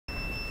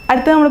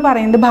അടുത്ത നമ്മൾ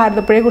പറയുന്നത്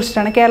ഭാരതപ്പുഴയെ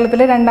കുറിച്ചിട്ടാണ്.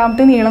 കേരളത്തിലെ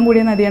രണ്ടാമത്തെ നീളം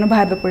കൂടിയ നദിയാണ്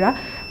ഭാരതപ്പുഴ.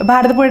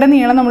 ഭാരതപ്പുഴയുടെ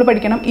നീളം നമ്മൾ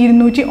പഠിക്കണം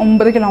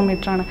 209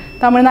 കിലോമീറ്ററാണ്.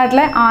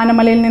 തമിഴ്നാട്ടിലെ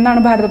ആനമലയിൽ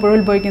നിന്നാണ് ഭാരതപ്പുഴ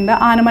ഉത്ഭവിക്കുന്നത്.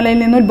 ആനമലയിൽ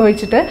നിന്ന്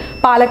ഉത്ഭവിച്ചിട്ട്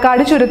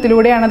പാലക്കാട്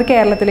ചുരത്തിലൂടെയാണ് അത്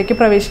കേരളത്തിലേക്ക്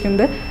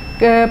പ്രവേശിക്കുന്നത്.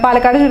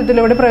 പാലക്കാട്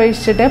ചുരത്തിലൂടെ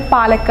പ്രവേശിച്ചിട്ട്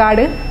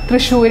പാലക്കാട്,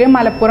 തൃശ്ശൂർ,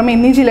 മലപ്പുറം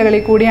എന്നീ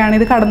ജില്ലകളിൽ കൂടിയാണ്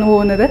ഇത് കടന്നു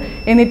പോകുന്നത്.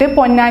 എന്നിട്ട്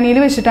പൊന്നാനിയിൽ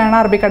വെച്ചിട്ടാണ്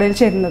അറബിക്കടലിൽ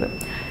ചേരുന്നത്.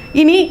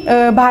 ഇനി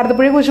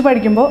ഭാരതപ്പുഴയെക്കുറിച്ച്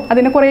പഠിക്കുമ്പോൾ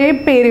അതിന് കുറേ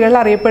പേരുകളിൽ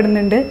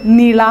അറിയപ്പെടുന്നുണ്ട്.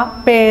 നിള,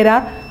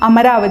 പേരാർ,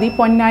 അമരാവതി,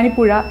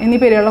 പൊന്നാനിപ്പുഴ എന്നീ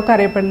പേരുകളൊക്കെ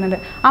അറിയപ്പെടുന്നുണ്ട്.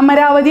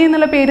 അമരാവതി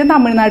എന്നുള്ള പേര്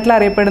തമിഴ്നാട്ടിൽ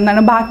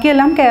അറിയപ്പെടുന്നതാണ്,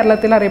 ബാക്കിയെല്ലാം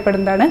കേരളത്തിൽ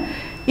അറിയപ്പെടുന്നതാണ്.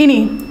 ഇനി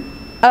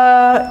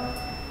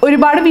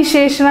ഒരുപാട്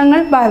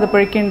വിശേഷണങ്ങൾ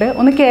ഭാരതപ്പുഴയ്ക്കുണ്ട്.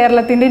 ഒന്ന്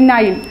കേരളത്തിൻ്റെ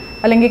നൈൽ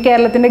അല്ലെങ്കിൽ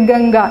കേരളത്തിൻ്റെ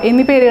ഗംഗ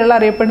എന്നീ പേരുകളിൽ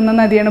അറിയപ്പെടുന്ന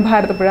നദിയാണ്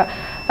ഭാരതപ്പുഴ.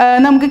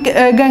 നമുക്ക്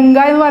ഗംഗ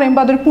എന്ന്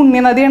പറയുമ്പോൾ അതൊരു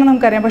പുണ്യനദിയാണ്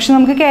നമുക്കറിയാം. പക്ഷെ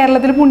നമുക്ക്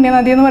കേരളത്തിൽ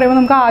പുണ്യനദി എന്ന് പറയുമ്പോൾ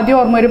നമുക്ക് ആദ്യം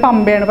ഓർമ്മ ഒരു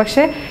പമ്പയാണ്.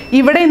 പക്ഷേ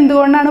ഇവിടെ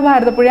എന്തുകൊണ്ടാണ്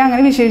ഭാരതപ്പുഴ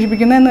അങ്ങനെ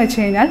വിശേഷിപ്പിക്കുന്നത് എന്ന് വെച്ച്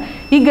കഴിഞ്ഞാൽ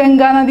ഈ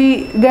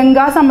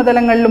ഗംഗാ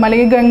സമതലങ്ങളിലും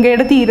അല്ലെങ്കിൽ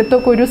ഗംഗയുടെ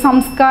തീരത്തൊക്കെ ഒരു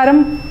സംസ്കാരം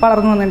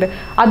വളർന്നു വന്നിട്ടുണ്ട്.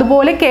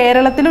 അതുപോലെ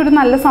കേരളത്തിൽ ഒരു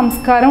നല്ല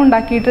സംസ്കാരം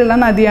ഉണ്ടാക്കിയിട്ടുള്ള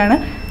നദിയാണ്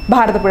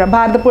ഭാരതപ്പുഴ.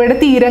 ഭാരതപ്പുഴയുടെ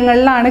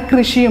തീരങ്ങളിലാണ്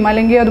കൃഷിയും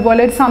അല്ലെങ്കിൽ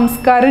അതുപോലെ ഒരു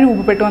സംസ്കാരം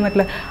രൂപപ്പെട്ടു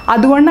വന്നിട്ടുള്ളത്.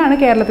 അതുകൊണ്ടാണ്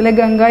കേരളത്തിലെ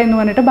ഗംഗ എന്ന്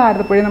പറഞ്ഞിട്ട്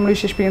ഭാരതപ്പുഴയെ നമ്മൾ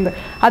വിശേഷിപ്പിക്കുന്നത്.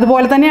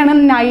 അതുപോലെ തന്നെയാണ്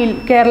നൈൽ.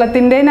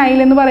 കേരളത്തിൻ്റെ നൈൽ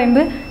എന്ന്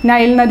പറയുന്നത്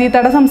നൈൽ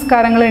നദീതട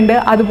സംസ്കാരങ്ങളുണ്ട്.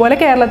 അതുപോലെ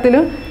കേരളത്തിൽ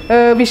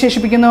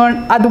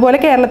അതുപോലെ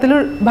കേരളത്തിൽ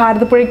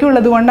ഭാരതപ്പുഴയ്ക്ക്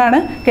ഉള്ളത് കൊണ്ടാണ്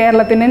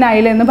കേരളത്തിൻ്റെ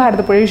നൈൽ എന്ന്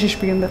ഭാരതപ്പുഴയെ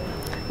വിശേഷിപ്പിക്കുന്നത്.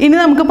 ഇനി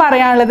നമുക്ക്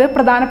പറയാനുള്ളത്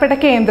പ്രധാനപ്പെട്ട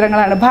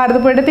കേന്ദ്രങ്ങളാണ്.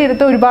 ഭാരതപ്പുഴയുടെ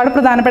തീരത്ത് ഒരുപാട്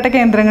പ്രധാനപ്പെട്ട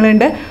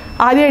കേന്ദ്രങ്ങളുണ്ട്.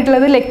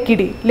 ആദ്യമായിട്ടുള്ളത്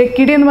ലക്കിടി.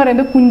 ലക്കിടി എന്ന്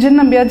പറയുന്നത് കുഞ്ചൻ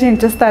നമ്പ്യാർ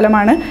ജനിച്ച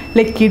സ്ഥലമാണ്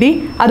ലക്കിടി.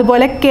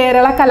 അതുപോലെ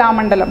കേരള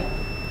കലാമണ്ഡലം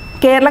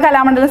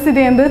സ്ഥിതി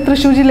ചെയ്യുന്നത്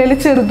തൃശ്ശൂർ ജില്ലയിലെ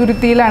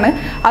ചെറുതുരുത്തിയിലാണ്.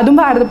 അതും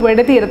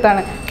ഭാരതപ്പുഴയുടെ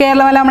തീരത്താണ്.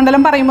 കേരള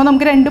കലാമണ്ഡലം പറയുമ്പോൾ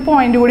നമുക്ക് 2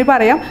 പോയിന്റ് കൂടി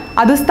പറയാം.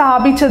 അത്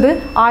സ്ഥാപിച്ചത്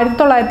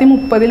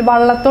 1930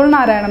 വള്ളത്തോൾ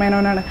നാരായണ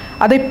മേനോനാണ്.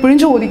 അത് എപ്പോഴും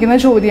ചോദിക്കുന്ന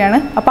ചോദ്യമാണ്.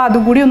 അപ്പോൾ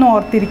അതുകൂടി ഒന്ന്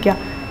ഓർത്തിരിക്കുക.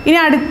 ഇനി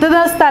അടുത്തത്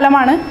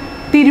സ്ഥലമാണ്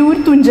തിരൂർ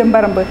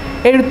തുഞ്ചംപറമ്പ്.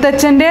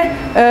 എഴുത്തച്ഛൻ്റെ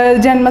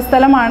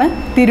ജന്മസ്ഥലമാണ്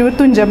തിരൂർ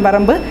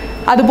തുഞ്ചംപറമ്പ്.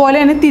 അതുപോലെ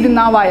തന്നെ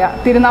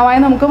തിരുനാവായ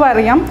നമുക്ക്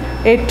പറയാം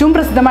ഏറ്റവും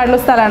പ്രസിദ്ധമായിട്ടുള്ള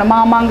സ്ഥലമാണ്.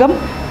 മാമാങ്കം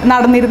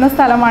നടന്നിരുന്ന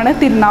സ്ഥലമാണ്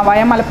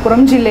തിരുനാവായ,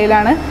 മലപ്പുറം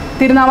ജില്ലയിലാണ്.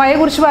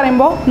 തിരുനാവായയെക്കുറിച്ച്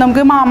പറയുമ്പോൾ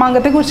നമുക്ക്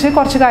മാമാങ്കത്തെക്കുറിച്ച്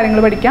കുറച്ച് കാര്യങ്ങൾ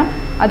പഠിക്കാം.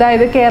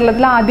 അതായത്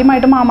കേരളത്തിൽ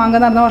ആദ്യമായിട്ട്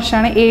മാമാങ്കം നടന്ന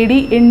വർഷമാണ് AD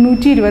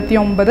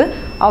 829.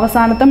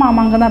 അവസാനത്തെ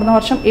മാമാങ്കം നടന്ന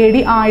വർഷം AD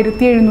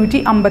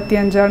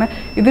 1755.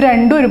 ഇത്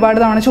രണ്ടും ഒരുപാട്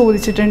തവണ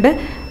ചോദിച്ചിട്ടുണ്ട്.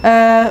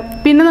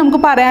 പിന്നെ നമുക്ക്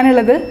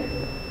പറയാനുള്ളത്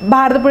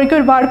ഭാരതപ്പുഴയ്ക്ക്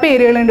ഒരുപാട്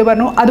പേരുകളുണ്ട്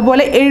പറഞ്ഞു.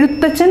 അതുപോലെ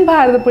എഴുത്തച്ഛൻ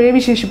ഭാരതപ്പുഴയെ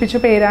വിശേഷിപ്പിച്ച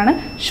പേരാണ്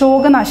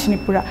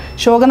ശോകനാശിനിപ്പുഴ.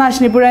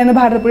 ശോകനാശിനിപ്പുഴ എന്ന്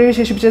ഭാരതപ്പുഴയെ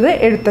വിശേഷിപ്പിച്ചത്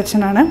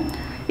എഴുത്തച്ഛനാണ്.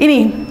 ഇനി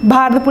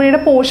ഭാരതപ്പുഴയുടെ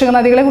പോഷക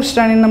നദികളെ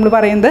കുറിച്ചിട്ടാണ് നമ്മൾ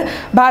പറയുന്നത്.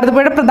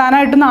 ഭാരതപ്പുഴയുടെ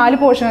പ്രധാനമായിട്ടും 4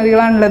 പോഷക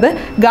നദികളാണുള്ളത്.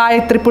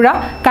 ഗായത്രിപ്പുഴ,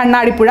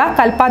 കണ്ണാടിപ്പുഴ,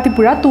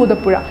 കൽപ്പാത്തിപ്പുഴ,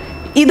 തൂതപ്പുഴ.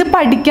 ഇത്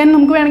പഠിക്കാൻ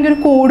നമുക്ക് വേണമെങ്കിൽ ഒരു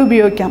കോഡ്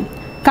ഉപയോഗിക്കാം.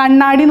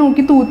 കണ്ണാടി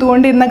നോക്കി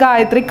തൂത്തുകൊണ്ടിരുന്ന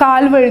ഗായത്രി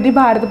കാൽ വഴുതി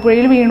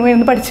ഭാരതപ്പുഴയിൽ വീണു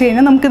എന്ന് പഠിച്ചു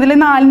കഴിഞ്ഞാൽ നമുക്കിതിൽ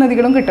 4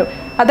 നദികളും കിട്ടും.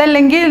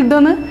 അതല്ലെങ്കിൽ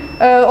ഇതൊന്ന്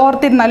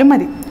ഓർത്തിരുന്നാലും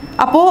മതി.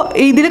 അപ്പോൾ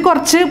ഇതിൽ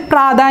കുറച്ച്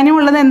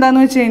പ്രാധാന്യമുള്ളത്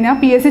എന്താണെന്ന് വെച്ച് കഴിഞ്ഞാൽ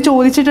PSC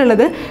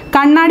ചോദിച്ചിട്ടുള്ളത്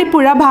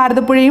കണ്ണാടിപ്പുഴ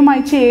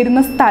ഭാരതപ്പുഴയുമായി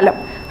ചേരുന്ന സ്ഥലം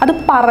അത്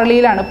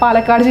പറളിയിലാണ്.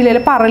 പാലക്കാട്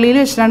ജില്ലയിലെ പറളിയിൽ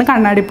വെച്ചിട്ടാണ്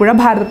കണ്ണാടിപ്പുഴ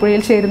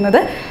ഭാരതപ്പുഴയിൽ ചേരുന്നത്.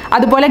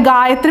 അതുപോലെ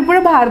ഗായത്രിപ്പുഴ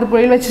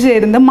ഭാരതപ്പുഴയിൽ വെച്ച്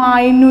ചേരുന്നത്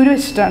മായന്നൂർ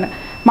വെച്ചിട്ടാണ്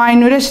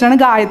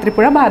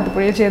ഗായത്രിപ്പുഴ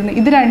ഭാരതപ്പുഴയിൽ ചേരുന്നത്.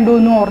 ഇത് രണ്ടും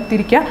ഒന്നും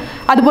ഓർത്തിരിക്കുക.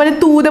 അതുപോലെ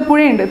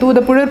തൂതപ്പുഴയുണ്ട്.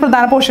 തൂതപ്പുഴ ഒരു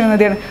പ്രധാന പോഷക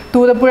നദിയാണ്.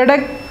 തൂതപ്പുഴയുടെ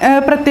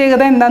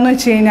പ്രത്യേകത എന്താണെന്ന്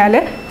വെച്ച് കഴിഞ്ഞാൽ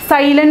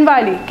സൈലന്റ്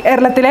വാലി,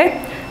 കേരളത്തിലെ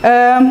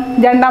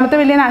രണ്ടാമത്തെ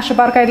വലിയ നാഷണൽ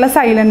പാർക്കായിട്ടുള്ള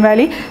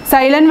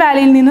സൈലന്റ്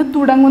വാലിയിൽ നിന്ന്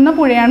തുടങ്ങുന്ന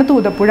പുഴയാണ്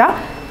തൂതപ്പുഴ.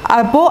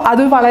 അപ്പോൾ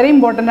അത് വളരെ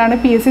ഇമ്പോർട്ടൻ്റ് ആണ്.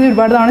 PSC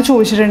ഒരുപാട് തവണ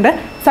ചോദിച്ചിട്ടുണ്ട്.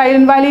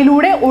 സൈലന്റ്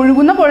വാലിയിലൂടെ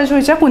ഒഴുകുന്ന പുഴ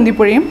ചോദിച്ചാൽ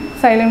കുന്തിപ്പുഴയും,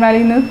 സൈലന്റ്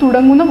വാലിയിൽ നിന്ന്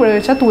തുടങ്ങുന്ന പുഴ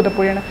ചോദിച്ചാൽ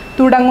തൂതപ്പുഴയാണ്.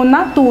 തുടങ്ങുന്ന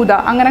തൂത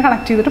അങ്ങനെ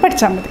കണക്ട് ചെയ്തിട്ട്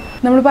പഠിച്ചാൽ മതി.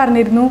 നമ്മൾ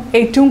പറഞ്ഞിരുന്നു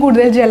ഏറ്റവും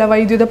കൂടുതൽ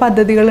ജലവൈദ്യുത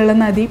പദ്ധതികളുള്ള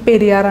നദി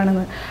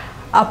പെരിയാറാണെന്ന്.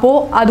 അപ്പോൾ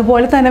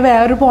അതുപോലെ തന്നെ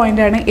വേറൊരു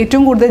പോയിന്റാണ്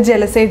ഏറ്റവും കൂടുതൽ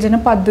ജലസേചന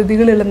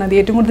പദ്ധതികളുള്ള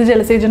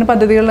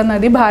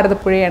നദി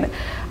ഭാരതപ്പുഴയാണ്.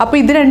 അപ്പോൾ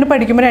ഇത് രണ്ടും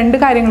പഠിക്കുമ്പോൾ 2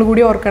 കാര്യങ്ങൾ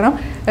കൂടി ഓർക്കണം.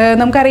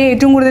 നമുക്കറിയാം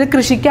ഏറ്റവും കൂടുതൽ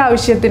കൃഷിക്ക്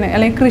ആവശ്യത്തിന്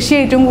അല്ലെങ്കിൽ കൃഷി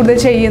ഏറ്റവും കൂടുതൽ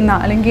ചെയ്യുന്ന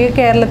അല്ലെങ്കിൽ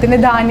കേരളത്തിൻ്റെ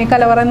ധാന്യ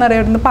കലവറ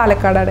എന്നറിയപ്പെടുന്നത്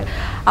പാലക്കാടാണ്.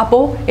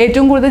 അപ്പോൾ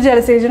ഏറ്റവും കൂടുതൽ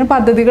ജലസേചന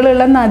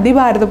പദ്ധതികളുള്ള നദി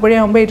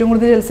ഭാരതപ്പുഴയാകുമ്പോൾ ഏറ്റവും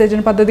കൂടുതൽ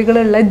ജലസേചന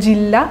പദ്ധതികളുള്ള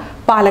ജില്ല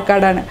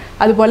പാലക്കാടാണ്.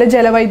 അതുപോലെ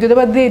ജലവൈദ്യുത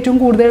പദ്ധതി ഏറ്റവും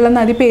കൂടുതലുള്ള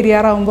നദി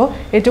പെരിയാറാകുമ്പോൾ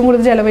ഏറ്റവും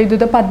കൂടുതൽ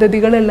ജലവൈദ്യുത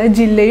പദ്ധതികളുള്ള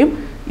ജില്ല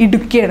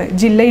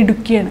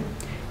ഇടുക്കിയാണ്.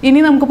 ഇനി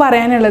നമുക്ക്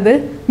പറയാനുള്ളത്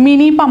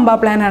മിനി പമ്പ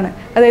പ്ലാൻ ആണ്.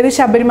 അതായത്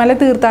ശബരിമല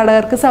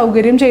തീർത്ഥാടകർക്ക്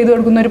സൗകര്യം ചെയ്തു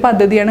കൊടുക്കുന്ന ഒരു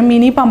പദ്ധതിയാണ്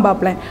മിനി പമ്പ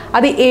പ്ലാൻ.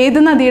 അത് ഏത്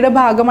നദിയുടെ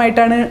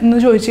ഭാഗമായിട്ടാണ് എന്ന്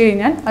ചോദിച്ചു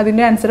കഴിഞ്ഞാൽ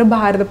അതിൻ്റെ ആൻസർ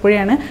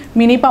ഭാരതപ്പുഴയാണ്.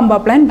 Mini Pamba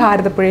plan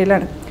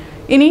ഭാരതപ്പുഴയിലാണ്.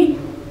 ഇനി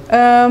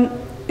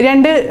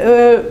 2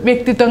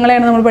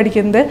 വ്യക്തിത്വങ്ങളെയാണ് നമ്മൾ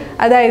പഠിക്കുന്നത്.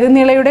 അതായത്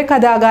നിളയുടെ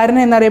കഥാകാരൻ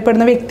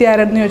എന്നറിയപ്പെടുന്ന വ്യക്തി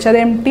ആരാണെന്ന് ചോദിച്ചാൽ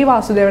അത് MT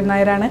വാസുദേവൻ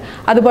നായരാണ്.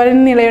 അതുപോലെ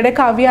തന്നെ നിളയുടെ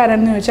കവി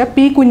ആരാണെന്ന് ചോദിച്ചാൽ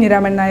P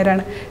കുഞ്ഞിരാമൻ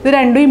നായരാണ്. ഇത്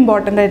രണ്ടും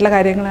ഇമ്പോർട്ടൻ്റ് ആയിട്ടുള്ള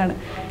കാര്യങ്ങളാണ്.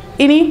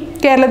 ഇനി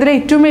കേരളത്തിലെ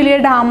ഏറ്റവും വലിയ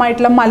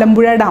ഡാമായിട്ടുള്ള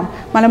മലമ്പുഴ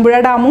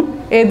ഡാമും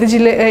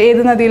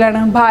ഏത് നദിയിലാണ്?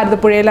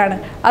 ഭാരതപ്പുഴയിലാണ്.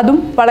 അതും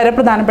വളരെ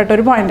പ്രധാനപ്പെട്ട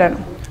ഒരു പോയിന്റാണ്.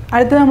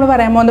 അടുത്ത് നമ്മൾ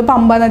പറയാൻ പോകുന്നത്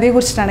പമ്പാ നദിയെ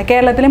കുറിച്ചിട്ടാണ്.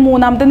 കേരളത്തിലെ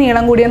മൂന്നാമത്തെ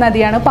നീളം കൂടിയ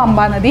നദിയാണ്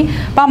പമ്പാ നദി.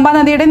 പമ്പാ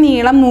നദിയുടെ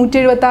നീളം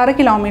 176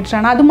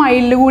 കിലോമീറ്ററാണ്. അത്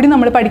മൈലിൽ കൂടി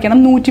നമ്മൾ പഠിക്കണം,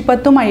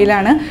 110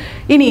 മൈലാണ്.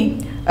 ഇനി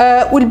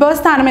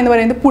ഉത്ഭവസ്ഥാനം എന്ന്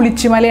പറയുന്നത്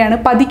പുളിച്ചിമലയാണ്.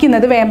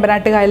 പതിക്കുന്നത്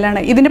വേമ്പനാട്ട് കായലിലാണ്.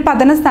 ഇതിൻ്റെ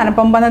പതനസ്ഥാനം,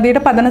 പമ്പാ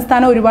നദിയുടെ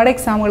പതനസ്ഥാനം ഒരുപാട്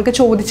എക്സാമുകൾക്ക്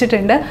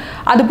ചോദിച്ചിട്ടുണ്ട്.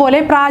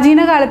 അതുപോലെ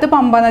പ്രാചീന കാലത്ത്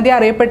പമ്പാ നദി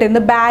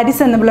അറിയപ്പെട്ടിരുന്നത്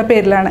ബാരിസ് എന്നുള്ള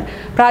പേരിലാണ്.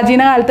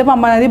 പ്രാചീന കാലത്ത്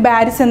പമ്പാ നദി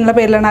ബാരിസ് എന്നുള്ള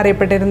പേരിലാണ്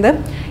അറിയപ്പെട്ടിരുന്നത്.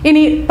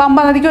 ഇനി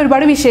പമ്പാ നദിക്ക്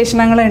ഒരുപാട്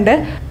വിശേഷണങ്ങളുണ്ട്.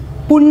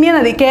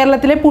 പുണ്യനദി,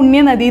 കേരളത്തിലെ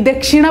പുണ്യനദി,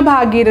 ദക്ഷിണ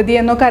ഭാഗീരഥി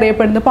എന്നൊക്കെ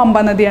അറിയപ്പെടുന്നത് പമ്പാ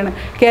നദിയാണ്.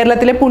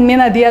 കേരളത്തിലെ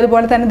പുണ്യനദി,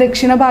 അതുപോലെ തന്നെ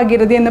ദക്ഷിണ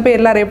ഭാഗീരഥി എന്ന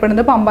പേരിൽ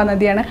അറിയപ്പെടുന്നത് പമ്പാ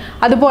നദിയാണ്.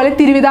 അതുപോലെ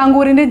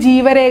തിരുവിതാംകൂറിൻ്റെ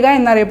ജീവരേഖ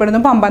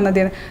എന്നറിയപ്പെടുന്നത് പമ്പാ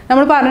നദിയാണ്.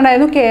 നമ്മൾ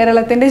പറഞ്ഞിട്ടുണ്ടായിരുന്നു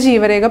കേരളത്തിൻ്റെ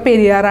ജീവരേഖ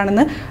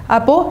പെരിയാറാണെന്ന്.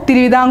 അപ്പോൾ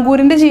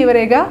തിരുവിതാംകൂറിൻ്റെ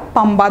ജീവരേഖ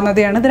പമ്പാ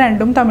നദിയാണ്. ഇത്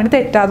രണ്ടും തമ്മിൽ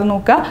തെറ്റാതെ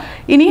നോക്കുക.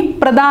 ഇനി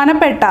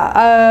പ്രധാനപ്പെട്ട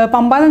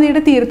പമ്പാ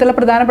നദിയുടെ തീരത്തുള്ള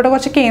പ്രധാനപ്പെട്ട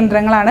കുറച്ച്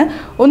കേന്ദ്രങ്ങളാണ്.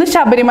 ഒന്ന്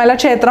ശബരിമല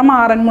ക്ഷേത്രം,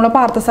 ആറന്മുള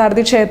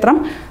പാർത്ഥസാരഥി ക്ഷേത്രം.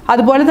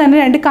 അതുപോലെ തന്നെ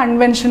 2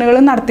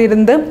 കൺവെൻഷനുകളും നടത്തിയിരുന്നത്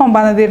പമ്പാ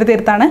നദിയുടെ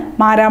തീരത്താണ്.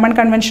 മാരാമൺ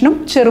കൺവെൻഷനും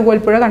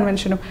ചെറുകോൽപ്പുഴ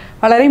കൺവെൻഷനും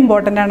വളരെ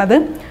ഇമ്പോർട്ടൻ്റ് ആണത്.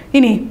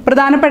 ഇനി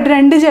പ്രധാനപ്പെട്ട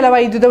 2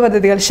 ജലവൈദ്യുത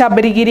പദ്ധതികൾ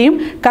ശബരിഗിരിയും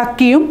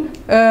കക്കിയും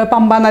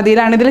പമ്പാ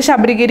നദിയിലാണ്. ഇതിൽ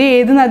ശബരിഗിരി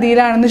ഏത്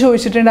നദിയിലാണെന്ന്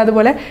ചോദിച്ചിട്ടുണ്ട്.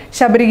 അതുപോലെ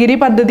ശബരിഗിരി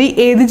പദ്ധതി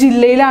ഏത്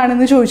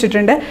ജില്ലയിലാണെന്ന്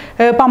ചോദിച്ചിട്ടുണ്ട്.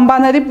 പമ്പാ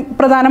നദി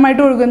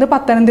പ്രധാനമായിട്ട് ഒഴുകുന്നത്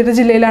പത്തനംതിട്ട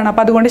ജില്ലയിലാണ്.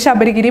 അപ്പോൾ അതുകൊണ്ട്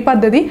ശബരിഗിരി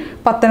പദ്ധതി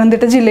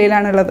പത്തനംതിട്ട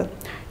ജില്ലയിലാണുള്ളത്.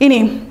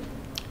 ഇനി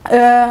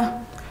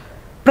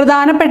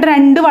പ്രധാനപ്പെട്ട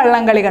 2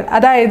 വള്ളംകളികൾ,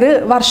 അതായത്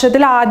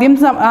വർഷത്തിൽ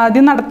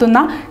ആദ്യം നടത്തുന്ന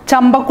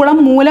ചമ്പക്കുളം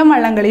മൂലം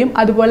വള്ളംകളിയും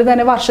അതുപോലെ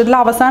തന്നെ വർഷത്തിൽ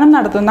അവസാനം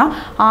നടത്തുന്ന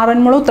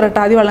ആറന്മുള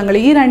ഉത്രട്ടാതി വള്ളംകളി,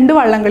 ഈ 2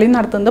 വള്ളംകളിയും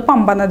നടത്തുന്നത്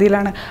പമ്പാ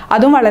നദിയിലാണ്.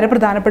 അതും വളരെ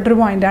പ്രധാനപ്പെട്ട ഒരു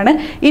പോയിന്റാണ്.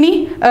 ഇനി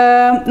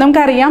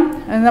നമുക്കറിയാം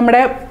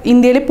നമ്മുടെ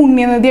ഇന്ത്യയിലെ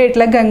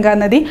പുണ്യനദിയായിട്ടുള്ള ഗംഗാ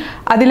നദി,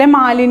 അതിലെ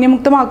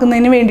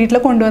മാലിന്യമുക്തമാക്കുന്നതിന്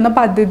വേണ്ടിയിട്ടുള്ള കൊണ്ടുവന്ന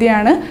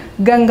പദ്ധതിയാണ്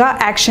ഗംഗ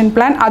ആക്ഷൻ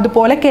പ്ലാൻ.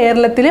 അതുപോലെ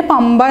കേരളത്തിലെ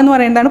പമ്പ എന്ന്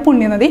പറയുന്നതാണ്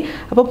പുണ്യനദി.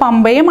 അപ്പോൾ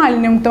പമ്പയെ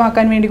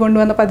മാലിന്യമുക്തമാക്കാൻ വേണ്ടി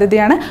കൊണ്ടുവന്ന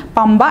പദ്ധതിയാണ്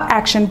പമ്പ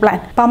ആക്ഷൻ പ്ലാൻ.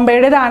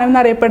 പമ്പയുടെ ദാനം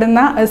എന്നറിയപ്പെടുന്ന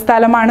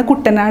സ്ഥലമാണ്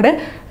കുട്ടനാട്.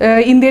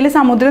 ഇന്ത്യയിലെ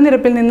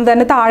സമുദ്രനിരപ്പിൽ നിന്ന്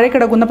തന്നെ താഴെ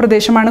കിടക്കുന്ന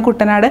പ്രദേശമാണ്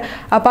കുട്ടനാട്.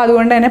 അപ്പോൾ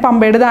അതുകൊണ്ട് തന്നെ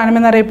പമ്പയുടെ ദാനം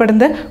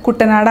എന്നറിയപ്പെടുന്നത്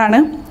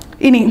കുട്ടനാടാണ്.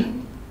 ഇനി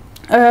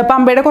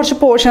പമ്പയുടെ കുറച്ച്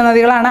പോഷക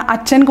നദികളാണ്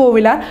അച്ചൻ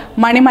കോവിലാർ,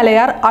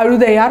 മണിമലയാർ,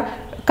 അഴുതയാർ,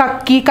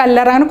 കക്കി,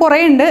 കല്ലറ, അങ്ങനെ കുറേ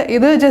ഉണ്ട്.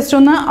 ഇത് ജസ്റ്റ്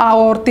ഒന്ന്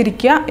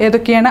ഓർത്തിരിക്കുക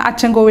ഏതൊക്കെയാണ്.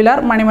 അച്ചൻ കോവിലാർ,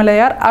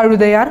 മണിമലയാർ,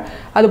 അഴുതയാർ,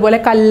 അതുപോലെ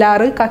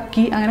കല്ലാറ്,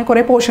 കക്കി, അങ്ങനെ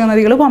കുറേ പോഷക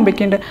നദികൾ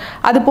പമ്പയ്ക്കുണ്ട്.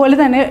 അതുപോലെ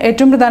തന്നെ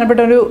ഏറ്റവും പ്രധാനപ്പെട്ട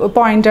ഒരു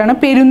പോയിന്റാണ്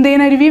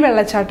പെരുന്തേനരുവി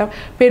വെള്ളച്ചാട്ടം.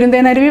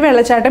 പെരുന്തേനരുവി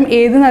വെള്ളച്ചാട്ടം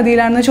ഏത്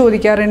നദിയിലാണെന്ന്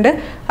ചോദിക്കാറുണ്ട്.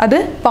 അത്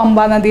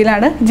പമ്പാ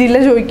നദിയിലാണ്. ജില്ല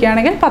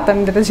ചോദിക്കുകയാണെങ്കിൽ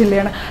പത്തനംതിട്ട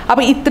ജില്ലയാണ്.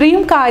 അപ്പോൾ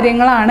ഇത്രയും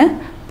കാര്യങ്ങളാണ്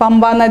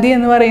പമ്പാ നദി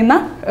എന്ന് പറയുന്ന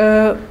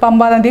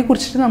പമ്പാ നദിയെ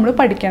കുറിച്ചിട്ട് നമ്മൾ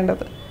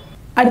പഠിക്കേണ്ടത്.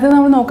 അടുത്തത്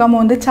നമ്മൾ നോക്കാൻ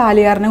പോകുന്നത്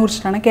ചാലിയാറിനെ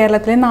കുറിച്ചിട്ടാണ്.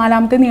 കേരളത്തിലെ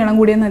 4ാമത്തെ നീളം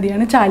കൂടിയ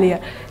നദിയാണ് ചാലിയാർ.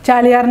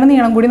 ചാലിയാറിൻ്റെ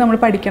നീളം കൂടി നമ്മൾ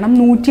പഠിക്കണം,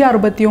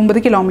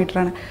 169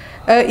 കിലോമീറ്ററാണ്.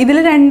 ഇതിൽ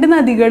 2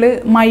 നദികൾ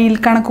മൈൽ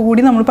കണക്ക്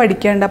കൂടി നമ്മൾ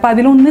പഠിക്കേണ്ട. അപ്പോൾ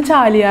അതിലൊന്ന്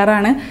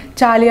ചാലിയാറാണ്.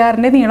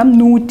 ചാലിയാറിൻ്റെ നീളം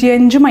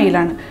 105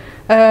 മൈലാണ്.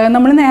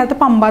 നമ്മൾ നേരത്തെ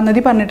പമ്പാ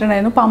നദി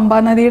പറഞ്ഞിട്ടുണ്ടായിരുന്നു. പമ്പാ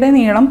നദിയുടെ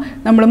നീളം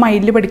നമ്മൾ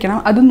മൈലിൽ പഠിക്കണം,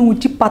 അത്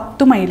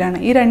 110 മൈലാണ്.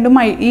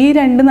 ഈ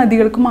രണ്ട്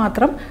നദികൾക്ക്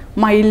മാത്രം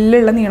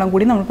മൈലിലുള്ള നീളം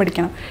കൂടി നമ്മൾ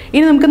പഠിക്കണം.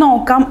 ഇനി നമുക്ക്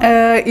നോക്കാം,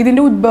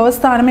 ഇതിൻ്റെ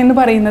ഉദ്ഭവസ്ഥാനം എന്ന്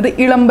പറയുന്നത്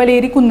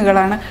ഇളമ്പലേരി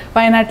കുന്നുകളാണ്.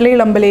 വയനാട്ടിലെ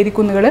ഇളമ്പലേരി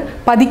കുന്നുകൾ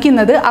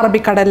പതിക്കുന്നത്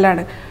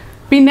അറബിക്കടലിലാണ്.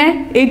 പിന്നെ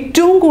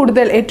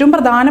ഏറ്റവും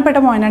പ്രധാനപ്പെട്ട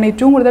പോയിന്റാണ്,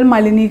 ഏറ്റവും കൂടുതൽ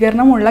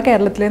മലിനീകരണമുള്ള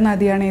കേരളത്തിലെ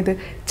നദിയാണ് ഇത്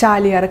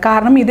ചാലിയാർ.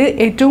 കാരണം ഇത്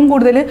ഏറ്റവും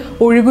കൂടുതൽ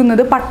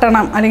ഒഴുകുന്നത്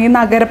പട്ടണം അല്ലെങ്കിൽ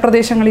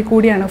നഗരപ്രദേശങ്ങളിൽ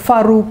കൂടിയാണ്.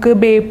 ഫറൂഖ്,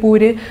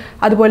 ബേപ്പൂര്,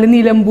 അതുപോലെ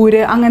നിലമ്പൂർ,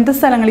 അങ്ങനത്തെ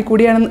സ്ഥലങ്ങളിൽ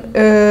കൂടിയാണ്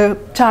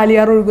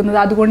ചാലിയാർ ഒഴുകുന്നത്.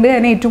 അതുകൊണ്ട്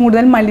തന്നെ ഏറ്റവും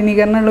കൂടുതൽ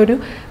മലിനീകരണമുള്ളൊരു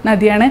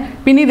നദിയാണ്.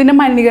 പിന്നെ ഇതിൻ്റെ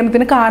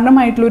മലിനീകരണത്തിന്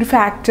കാരണമായിട്ടുള്ളൊരു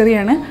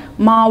ഫാക്ടറിയാണ്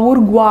മാവൂർ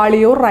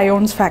ഗ്വാളിയോർ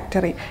റയോൺസ്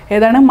ഫാക്ടറി.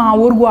 ഏതാണ്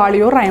മാവൂർ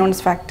ഗ്വാളിയോർ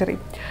റയോൺസ് ഫാക്ടറി?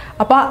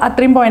 അപ്പോൾ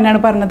അത്രയും പോയിന്റാണ്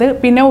പറഞ്ഞത്.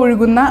 പിന്നെ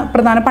ഒഴുകുന്ന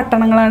പ്രധാന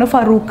പട്ടണങ്ങളാണ്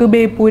ഫറൂഖ്,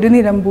 ബേപ്പൂര്,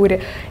 നിലമ്പൂർ.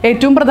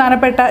 ഏറ്റവും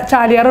പ്രധാനപ്പെട്ട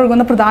ചാലിയാർ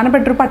ഒഴുകുന്ന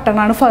പ്രധാനപ്പെട്ട ഒരു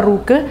പട്ടണമാണ്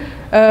ഫറൂഖ്.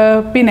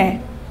 പിന്നെ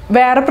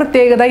വേറെ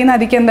പ്രത്യേകത ഈ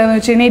നദിക്ക് എന്താണെന്ന്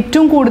വെച്ച് കഴിഞ്ഞാൽ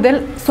ഏറ്റവും കൂടുതൽ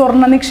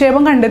സ്വർണ്ണ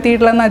നിക്ഷേപം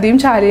കണ്ടെത്തിയിട്ടുള്ള നദിയും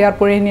ചാലിയാർ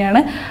പുഴ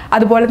തന്നെയാണ്.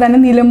 അതുപോലെ തന്നെ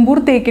നിലമ്പൂർ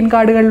തേക്കിൻ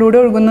കാടുകളിലൂടെ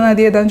ഒഴുകുന്ന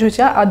നദി ഏതാണെന്ന്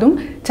ചോദിച്ചാൽ അതും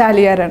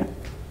ചാലിയാറാണ്.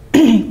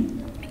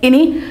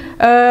 ഇനി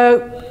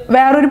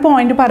വേറൊരു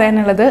പോയിന്റ്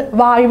പറയാനുള്ളത്,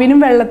 വായുവിനും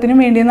വെള്ളത്തിനും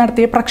വേണ്ടി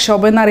നടത്തിയ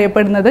പ്രക്ഷോഭം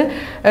എന്നറിയപ്പെടുന്നത്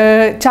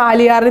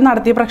ചാലിയാറിൽ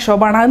നടത്തിയ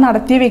പ്രക്ഷോഭമാണ്. അത്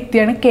നടത്തിയ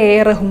വ്യക്തിയാണ് KA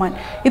റഹ്മാൻ.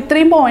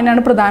 ഇത്രയും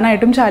പോയിന്റാണ്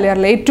പ്രധാനമായിട്ടും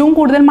ചാലിയാറിൽ. ഏറ്റവും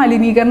കൂടുതൽ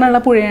മലിനീകരണമുള്ള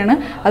പുഴയാണ്.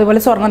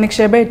 അതുപോലെ സ്വർണ്ണ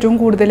നിക്ഷേപം ഏറ്റവും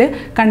കൂടുതൽ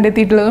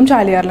കണ്ടെത്തിയിട്ടുള്ളതും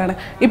ചാലിയാറിലാണ്.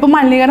 ഇപ്പം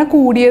മലിനീകരണം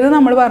കൂടിയത്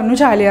നമ്മൾ പറഞ്ഞു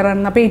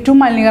ചാലിയാറാണ്. അപ്പോൾ ഏറ്റവും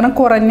മലിനീകരണം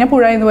കുറഞ്ഞ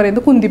പുഴ എന്ന്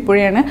പറയുന്നത്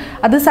കുന്തിപ്പുഴയാണ്.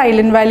 അത്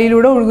സൈലന്റ്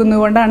വാലിയിലൂടെ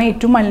ഒഴുകുന്നതുകൊണ്ടാണ്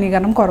ഏറ്റവും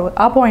മലിനീകരണം കുറവ്.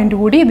 ആ പോയിന്റ്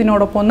കൂടി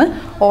ഇതിനോടൊപ്പം ഒന്ന്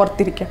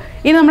ഓർത്തിരിക്കുക.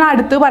 ഇനി നമ്മൾ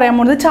അടുത്ത് പറയാൻ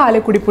പോകുന്നത്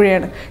ചാലക്കുടി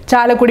പുഴയാണ്.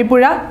 ചാലക്കുടി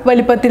പുഴ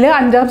വലിപ്പത്തിൽ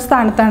 5ാം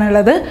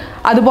സ്ഥാനത്താണുള്ളത്.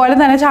 അതുപോലെ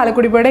തന്നെ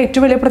ചാലക്കുടി പുഴയുടെ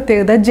ഏറ്റവും വലിയ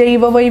പ്രത്യേകത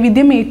ജൈവ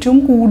വൈവിധ്യം ഏറ്റവും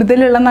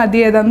കൂടുതലുള്ള നദി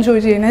ഏതാണെന്ന്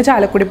ചോദിച്ചു കഴിഞ്ഞാൽ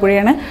ചാലക്കുടി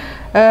പുഴയാണ്.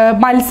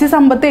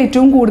 മത്സ്യസമ്പത്ത്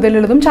ഏറ്റവും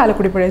കൂടുതലുള്ളതും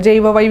ചാലക്കുടി പുഴ.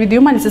 ജൈവ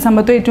വൈവിധ്യവും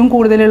മത്സ്യസമ്പത്തും ഏറ്റവും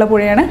കൂടുതലുള്ള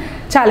പുഴയാണ്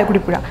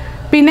ചാലക്കുടി പുഴ.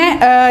 പിന്നെ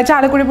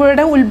ചാലക്കുടി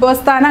പുഴയുടെ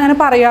ഉത്ഭവസ്ഥാനം അങ്ങനെ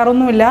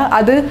പറയാറൊന്നുമില്ല.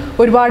 അത്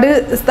ഒരുപാട്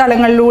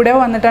സ്ഥലങ്ങളിലൂടെ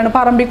വന്നിട്ടാണ്,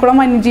 പറമ്പിക്കുളം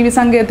വന്യജീവി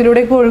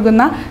സങ്കേതത്തിലൂടെയൊക്കെ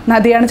ഒഴുകുന്ന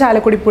നദിയാണ്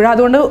ചാലക്കുടി പുഴ.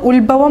 അതുകൊണ്ട്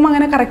ഉത്ഭവം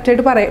അങ്ങനെ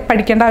കറക്റ്റായിട്ട്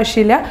പഠിക്കേണ്ട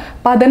ആവശ്യമില്ല.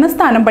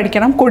 പതനസ്ഥാനം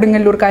പഠിക്കണം,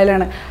 കൊടുങ്ങല്ലൂർ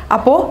കായലാണ്.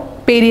 അപ്പോൾ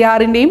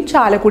പെരിയാറിൻ്റെയും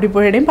ചാലക്കുടി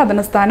പുഴയുടെയും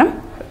പതനസ്ഥാനം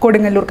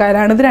കൊടുങ്ങല്ലൂർ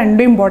കായലാണ്. ഇത്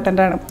രണ്ടും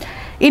ഇമ്പോർട്ടൻ്റ് ആണ്.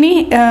 ഇനി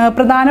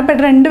പ്രധാനപ്പെട്ട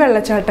 2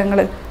 വെള്ളച്ചാട്ടങ്ങൾ,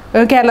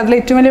 കേരളത്തിലെ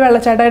ഏറ്റവും വലിയ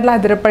വെള്ളച്ചാട്ടമായിട്ടുള്ള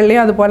അതിരപ്പള്ളി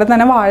അതുപോലെ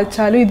തന്നെ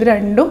വാഴച്ചാലും, ഇത്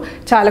രണ്ടും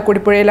ചാലക്കുടി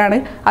പുഴയിലാണ്.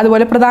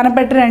 അതുപോലെ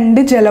പ്രധാനപ്പെട്ട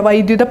 2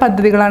 ജലവൈദ്യുത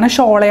പദ്ധതികളാണ്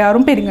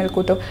ഷോളയാറും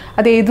പെരിങ്ങൽക്കുത്തും.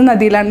 അത് ഏത്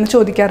നദിയിലാണെന്ന്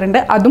ചോദിക്കാറുണ്ട്.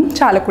 അതും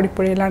ചാലക്കുടി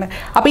പുഴയിലാണ്.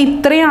 അപ്പോൾ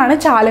ഇത്രയാണ്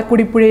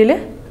ചാലക്കുടി പുഴയിൽ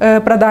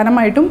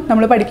പ്രധാനമായിട്ടും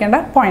നമ്മൾ പഠിക്കേണ്ട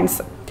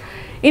പോയിന്റ്സ്.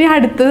 ഇനി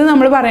അടുത്തത്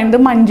നമ്മൾ പറയുന്നത്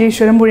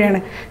മഞ്ചേശ്വരം പുഴയാണ്.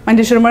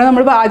 മഞ്ചേശ്വരം പുഴ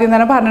നമ്മൾ ആദ്യം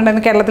തന്നെ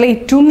പറഞ്ഞിട്ടുണ്ടായിരുന്നു, കേരളത്തിലെ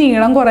ഏറ്റവും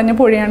നീളം കുറഞ്ഞ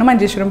പുഴയാണ്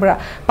മഞ്ചേശ്വരം പുഴ.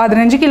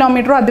 15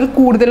 കിലോമീറ്ററോ അതിൽ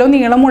കൂടുതലോ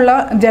നീളമുള്ള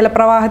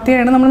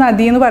ജലപ്രവാഹത്തെയാണ് നമ്മൾ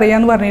നദി എന്ന്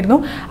പറയാമെന്ന് പറഞ്ഞിരുന്നു.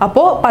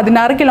 അപ്പോൾ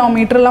 16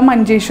 കിലോമീറ്ററുള്ള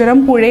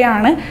മഞ്ചേശ്വരം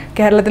പുഴയാണ്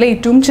കേരളത്തിലെ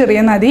ഏറ്റവും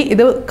ചെറിയ നദി.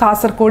 ഇത്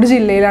കാസർഗോഡ്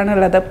ജില്ലയിലാണ്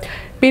ഉള്ളത്.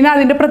 പിന്നെ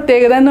അതിൻ്റെ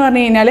പ്രത്യേകത എന്ന്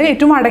പറഞ്ഞു കഴിഞ്ഞാൽ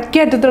ഏറ്റവും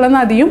വടക്കേ അറ്റത്തുള്ള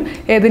നദിയും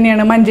ഏത്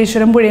തന്നെയാണ്?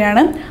 മഞ്ചേശ്വരം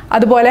പുഴയാണ്.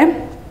 അതുപോലെ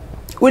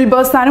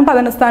ഉത്ഭവസ്ഥാനം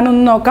പതനസ്ഥാനം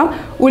ഒന്ന് നോക്കാം.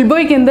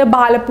 ഉത്ഭവിക്കുന്നത്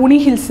ബാലപ്പൂണി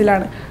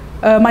ഹിൽസിലാണ്.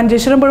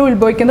 മഞ്ചേശ്വരം പുഴ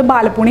ഉത്ഭവിക്കുന്നത്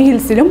ബാലപ്പൂണി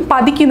ഹിൽസിലും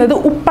പതിക്കുന്നത്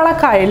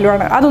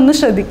ഉപ്പളക്കായലിലുമാണ്. അതൊന്ന്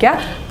ശ്രദ്ധിക്കുക,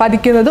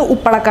 പതിക്കുന്നത്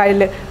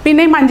ഉപ്പളക്കായലിൽ.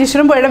 പിന്നെ ഈ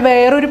മഞ്ചേശ്വരം പുഴയുടെ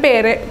വേറൊരു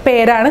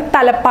പേരാണ്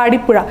തലപ്പാടി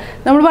പുഴ.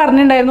 നമ്മൾ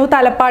പറഞ്ഞിട്ടുണ്ടായിരുന്നു,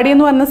 തലപ്പാടി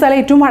എന്ന് പറഞ്ഞ സ്ഥലം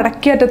ഏറ്റവും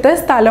വടക്കേ അറ്റത്തെ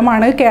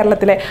സ്ഥലമാണ്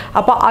കേരളത്തിലെ.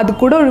 അപ്പോൾ അത്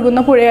കൂടെ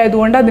ഒഴുകുന്ന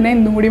പുഴയായതുകൊണ്ട് അതിനെ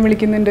എന്തും കൂടി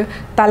വിളിക്കുന്നുണ്ട്?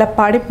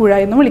 തലപ്പാടി പുഴ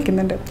എന്ന്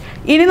വിളിക്കുന്നുണ്ട്.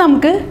 ഇനി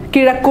നമുക്ക്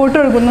കിഴക്കോട്ട്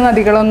ഒഴുകുന്ന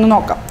നദികളൊന്ന്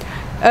നോക്കാം.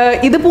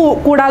 ഇത്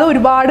കൂടാതെ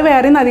ഒരുപാട്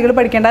വേറെ നദികൾ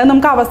പഠിക്കേണ്ട, അത്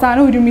നമുക്ക്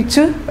അവസാനം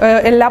ഒരുമിച്ച്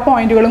എല്ലാ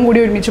പോയിന്റുകളും കൂടി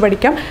ഒരുമിച്ച്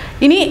പഠിക്കാം.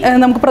 ഇനി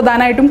നമുക്ക്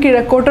പ്രധാനമായിട്ടും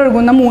കിഴക്കോട്ട്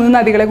ഒഴുകുന്ന 3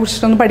 നദികളെ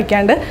കുറിച്ചിട്ടൊന്ന്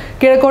പഠിക്കാണ്ട്.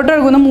 കിഴക്കോട്ട്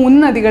ഒഴുകുന്ന 3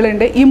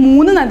 നദികളുണ്ട്. ഈ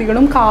 3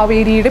 നദികളും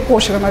കാവേരിയുടെ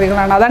പോഷക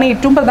നദികളാണ്. അതാണ്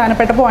ഏറ്റവും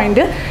പ്രധാനപ്പെട്ട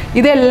പോയിന്റ്.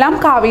 ഇതെല്ലാം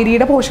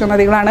കാവേരിയുടെ പോഷക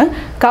നദികളാണ്.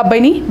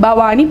 കബനി,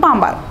 ഭവാനി,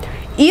 പാമ്പാർ.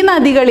 ഈ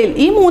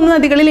 3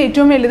 നദികളിൽ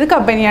ഏറ്റവും വലുത്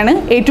കബനിയാണ്,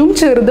 ഏറ്റവും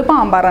ചെറുത്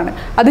പാമ്പാറാണ്.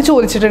 അത്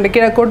ചോദിച്ചിട്ടുണ്ട്,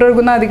 കിഴക്കോട്ട്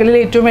ഒഴുകുന്ന നദികളിൽ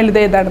ഏറ്റവും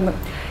വലുത് ഏതാണെന്ന്.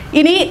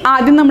 ഇനി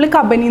ആദ്യം നമ്മൾ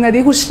കബനി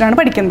നദിയെ കുറിച്ചിട്ടാണ്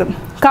പഠിക്കുന്നത്.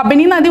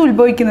 കബനി നദി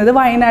ഉത്ഭവിക്കുന്നത്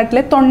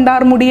വയനാട്ടിലെ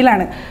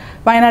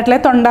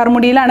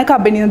തൊണ്ടാർമുടിയിലാണ്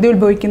കബനി നദി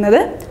ഉത്ഭവിക്കുന്നത്.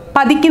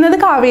 പതിക്കുന്നത്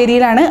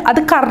കാവേരിയിലാണ്. അത്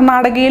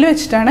കർണാടകയിൽ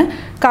വെച്ചിട്ടാണ്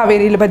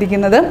കാവേരിയിൽ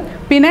പതിക്കുന്നത്.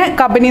 പിന്നെ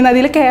കബനി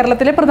നദിയിൽ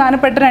കേരളത്തിലെ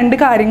പ്രധാനപ്പെട്ട 2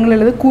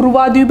 കാര്യങ്ങളുള്ളത്,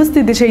 കുറുവാദ്വീപ്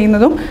സ്ഥിതി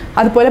ചെയ്യുന്നതും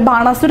അതുപോലെ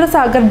ബാണാസുര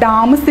സാഗർ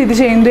ഡാം സ്ഥിതി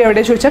ചെയ്യുന്നതും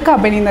എവിടെ ചോദിച്ചാൽ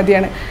കബനി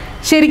നദിയാണ്.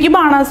 ശരിക്കും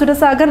ബാണാസുര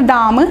സാഗർ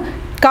ഡാം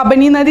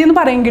കബനി നദി എന്ന്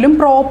പറയുമെങ്കിലും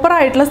പ്രോപ്പർ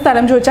ആയിട്ടുള്ള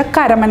സ്ഥലം ചോദിച്ചാൽ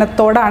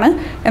കരമനത്തോടാണ്.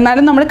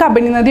 എന്നാലും നമ്മൾ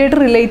കബനി നദിയായിട്ട്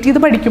റിലേറ്റ് ചെയ്ത്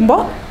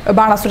പഠിക്കുമ്പോൾ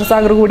ബാണാസുര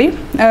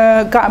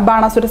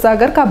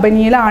സാഗർ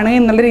കബനിയിലാണ്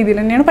എന്നുള്ള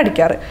രീതിയിൽ തന്നെയാണ്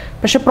പഠിക്കാറ്.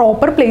 പക്ഷെ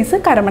പ്രോപ്പർ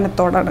പ്ലേസ്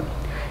കരമനത്തോടാണ്.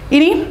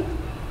 ഇനി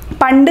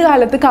പണ്ട്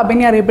കാലത്ത്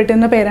കബനി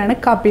അറിയപ്പെട്ടിരുന്ന പേരാണ്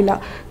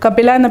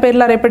കപില എന്ന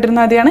പേരിൽ അറിയപ്പെട്ടിരുന്ന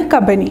നദിയാണ്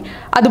കബനി.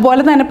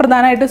 അതുപോലെ തന്നെ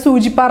പ്രധാനമായിട്ട്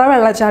സൂചിപ്പാറ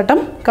വെള്ളച്ചാട്ടം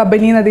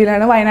കബനി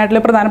നദിയിലാണ്.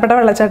 വയനാട്ടിലെ പ്രധാനപ്പെട്ട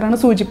വെള്ളച്ചാട്ടമാണ്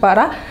സൂചിപ്പാറ,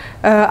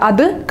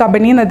 അത്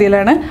കബനി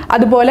നദിയിലാണ്.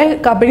 അതുപോലെ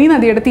കബനി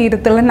നദിയുടെ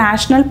തീരത്തുള്ള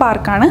നാഷണൽ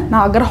പാർക്കാണ്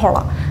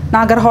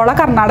നാഗർഹോള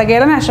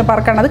കർണാടകയിലെ നാഷണൽ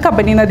പാർക്കാണ്. അത്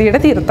കബനി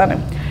നദിയുടെ തീരത്താണ്.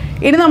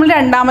 ഇനി നമ്മൾ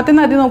രണ്ടാമത്തെ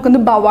നദി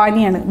നോക്കുന്നത്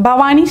ഭവാനിയാണ്.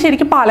 ഭവാനി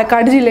ശരിക്കും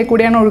പാലക്കാട് ജില്ലയിൽ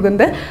കൂടിയാണ്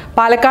ഒഴുകുന്നത്.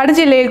 പാലക്കാട്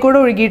ജില്ലയിൽ കൂടെ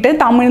ഒഴുകിയിട്ട്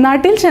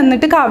തമിഴ്നാട്ടിൽ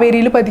ചെന്നിട്ട്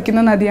കാവേരിയിൽ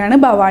പതിക്കുന്ന നദിയാണ്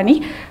ഭവാനി.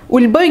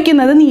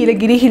 ഉത്ഭവിക്കുന്നത്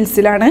നീലഗിരി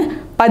ഹിൽസിലാണ്,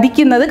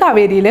 പതിക്കുന്നത്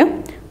കാവേരിയിൽ.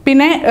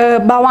 പിന്നെ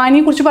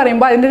ഭവാനിയെ കുറിച്ച്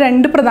പറയുമ്പോൾ അതിൻ്റെ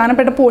 2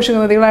 പ്രധാനപ്പെട്ട പോഷക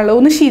നദികളാണുള്ളത്.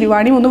 ഒന്ന്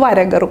ശിരുവാണിയും ഒന്ന്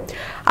വരഗറും.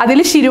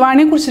 അതിൽ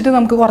ശിരുവാണിയെ കുറിച്ചിട്ട്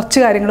നമുക്ക് കുറച്ച്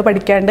കാര്യങ്ങൾ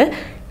പഠിക്കാണ്ട്.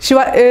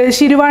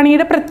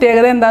 ശിരുവാണിയുടെ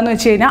പ്രത്യേകത എന്താണെന്ന്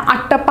വെച്ച് കഴിഞ്ഞാൽ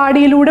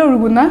അട്ടപ്പാടിയിലൂടെ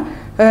ഒഴുകുന്ന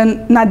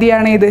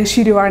നദിയാണ് ഇത്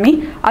ശിരുവാണി.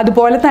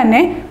 അതുപോലെ തന്നെ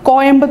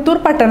കോയമ്പത്തൂർ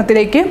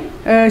പട്ടണത്തിലേക്ക്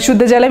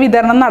ശുദ്ധജല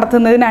വിതരണം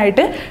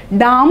നടത്തുന്നതിനായിട്ട്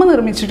ഡാം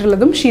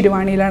നിർമ്മിച്ചിട്ടുള്ളതും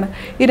ശിരുവാണിയിലാണ്.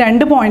 ഈ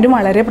 2 പോയിന്റും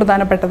വളരെ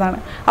പ്രധാനപ്പെട്ടതാണ്.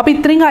 അപ്പോൾ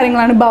ഇത്രയും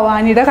കാര്യങ്ങളാണ്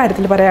ഭവാനിയുടെ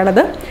കാര്യത്തിൽ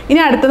പറയാനുള്ളത്.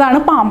 ഇനി അടുത്തതാണ്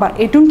പാമ്പാർ.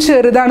 ഏറ്റവും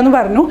ചെറുതാണെന്ന്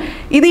പറഞ്ഞു.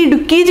 ഇത്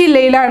ഇടുക്കി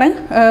ജില്ലയിലാണ്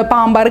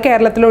പാമ്പാർ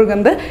കേരളത്തിൽ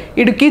ഒഴുകുന്നത്.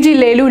 ഇടുക്കി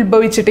ജില്ലയിൽ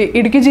ഉത്ഭവിച്ചിട്ട്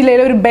ഇടുക്കി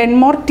ജില്ലയിലെ ഒരു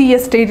ബെൻമോർ ടീ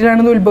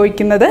എസ്റ്റേറ്റിലാണ് ഇത്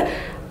ഉത്ഭവിക്കുന്നത്.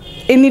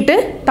 എന്നിട്ട്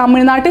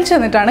തമിഴ്നാട്ടിൽ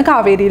ചെന്നിട്ടാണ്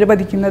കാവേരിയിൽ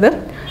പതിക്കുന്നത്.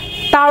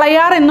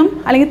 തളയാർ എന്നും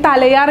അല്ലെങ്കിൽ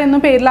തലയാർ എന്നും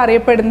പേരിൽ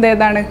അറിയപ്പെടുന്നത്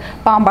ഏതാണ്?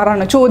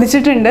 പാമ്പാറാണ്.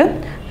 ചോദിച്ചിട്ടുണ്ട്,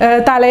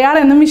 തലയാർ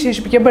എന്നും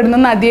വിശേഷിപ്പിക്കപ്പെടുന്ന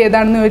നദി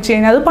ഏതാണെന്ന് ചോദിച്ചു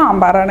കഴിഞ്ഞാൽ അത്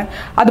പാമ്പാറാണ്.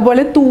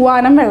 അതുപോലെ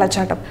തൂവാനം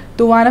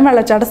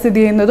വെള്ളച്ചാട്ടം സ്ഥിതി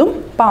ചെയ്യുന്നതും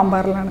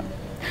പാമ്പാറിലാണ്.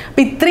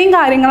 അപ്പം ഇത്രയും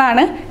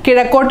കാര്യങ്ങളാണ്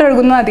കിഴക്കോട്ട്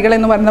ഒഴുകുന്ന നദികൾ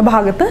എന്ന് പറയുന്ന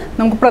ഭാഗത്ത്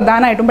നമുക്ക്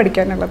പ്രധാനമായിട്ടും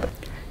പഠിക്കാനുള്ളത്.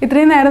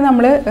 ഇത്രയും നേരം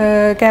നമ്മൾ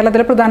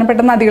കേരളത്തിലെ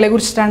പ്രധാനപ്പെട്ട നദികളെ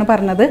കുറിച്ചിട്ടാണ്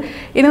പറഞ്ഞത്.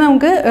 ഇനി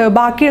നമുക്ക്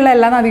ബാക്കിയുള്ള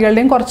എല്ലാ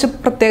നദികളുടെയും കുറച്ച്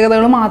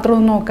പ്രത്യേകതകൾ മാത്രമേ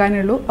ഒന്ന്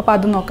നോക്കാനുള്ളൂ. അപ്പോൾ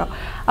അത് നോക്കാം.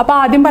 അപ്പോൾ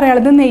ആദ്യം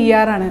പറയാനുള്ളത്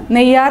നെയ്യാറാണ്.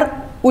 നെയ്യാർ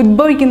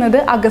ഉദ്ഭവിക്കുന്നത്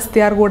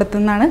അഗസ്ത്യാർകൂടത്തു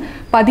നിന്നാണ്,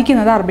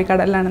 പതിക്കുന്നത്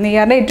അറബിക്കടലിലാണ്.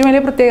 നെയ്യാറിൻ്റെ ഏറ്റവും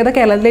വലിയ പ്രത്യേകത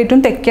കേരളത്തിലെ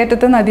ഏറ്റവും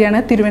തെക്കേറ്റത്തെ നദിയാണ്,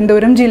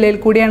 തിരുവനന്തപുരം ജില്ലയിൽ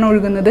കൂടിയാണ്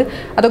ഒഴുകുന്നത്.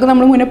 അതൊക്കെ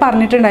നമ്മൾ മുന്നേ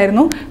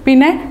പറഞ്ഞിട്ടുണ്ടായിരുന്നു.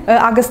 പിന്നെ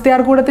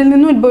അഗസ്ത്യാർകൂടത്തിൽ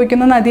നിന്ന്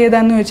ഉത്ഭവിക്കുന്ന നദി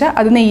ഏതാണെന്ന് ചോദിച്ചാൽ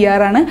അത്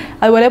നെയ്യാറാണ്.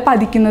 അതുപോലെ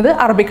പതിക്കുന്നത്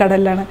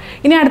അറബിക്കടലിലാണ്.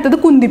 ഇനി അടുത്തത്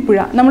കുന്തിപ്പുഴ.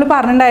 നമ്മൾ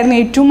പറഞ്ഞിട്ടുണ്ടായിരുന്നു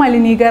ഏറ്റവും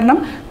മലിനീകരണം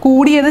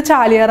കൂടിയത്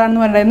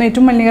ചാലിയാറാണെന്ന് പറഞ്ഞിട്ടുണ്ടായിരുന്നു.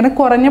 ഏറ്റവും മലിനീകരണം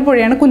കുറഞ്ഞ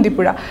പുഴയാണ്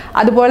കുന്തിപ്പുഴ.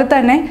 അതുപോലെ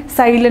തന്നെ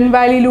സൈലന്റ്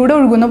വാലിയിലൂടെ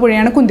ഒഴുകുന്ന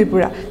പുഴയാണ്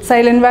കുന്തിപ്പുഴ.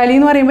 സൈലന്റ് വാലി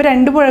എന്ന് പറയുമ്പോൾ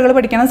 2 പുഴകൾ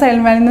പഠിക്കണം.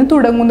 സൈലന്റ് വാലിയിൽ നിന്ന്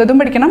തുടങ്ങുന്നതും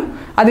പഠിക്കണം,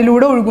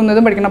 അതിലൂടെ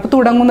ഒഴുകുന്നതും പഠിക്കണം. അപ്പോൾ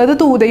തുടങ്ങുന്നത്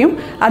തൂതയും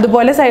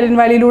അതുപോലെ സൈലന്റ്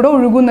വാലിയിലൂടെ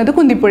ഒഴുകുന്നത്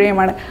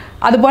കുന്തിപ്പുഴയുമാണ്.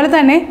 അതുപോലെ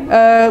തന്നെ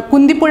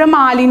കുന്തിപ്പുഴ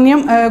മാലിന്യം,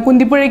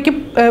 കുന്തിപ്പുഴയ്ക്ക്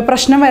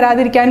പ്രശ്നം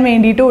വരാതിരിക്കാൻ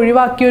വേണ്ടിയിട്ട്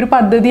ഒഴിവാക്കിയ ഒരു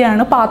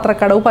പദ്ധതിയാണ്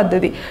പാത്രക്കടവ്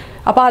പദ്ധതി.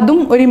 അപ്പോൾ അതും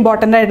ഒരു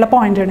ഇമ്പോർട്ടൻ്റ് ആയിട്ടുള്ള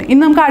പോയിന്റാണ്. ഇനി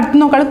നമുക്ക് അടുത്ത്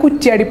നോക്കാം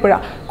കുറ്റ്യാടിപ്പുഴ.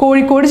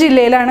 കോഴിക്കോട്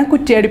ജില്ലയിലാണ്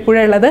കുറ്റ്യാടിപ്പുഴ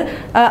ഉള്ളത്.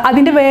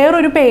 അതിൻ്റെ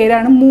വേറൊരു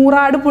പേരാണ്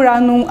മൂറാട് പുഴ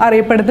എന്നും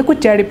അറിയപ്പെടുന്നത്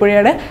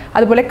കുറ്റ്യാടിപ്പുഴയുടെ.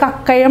 അതുപോലെ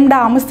കക്കയം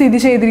ഡാം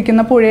സ്ഥിതി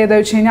ചെയ്തിരിക്കുന്ന പുഴ ഏതാ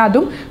വെച്ച് കഴിഞ്ഞാൽ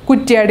അതും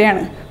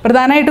കുറ്റ്യാടിയാണ്.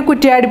 പ്രധാനമായിട്ട്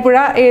കുറ്റ്യാടിപ്പുഴ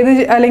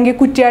അല്ലെങ്കിൽ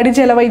കുറ്റ്യാടി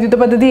ജലവൈദ്യുത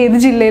പദ്ധതി ഏത്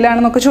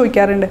ജില്ലയിലാണെന്നൊക്കെ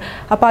ചോദിക്കാറുണ്ട്.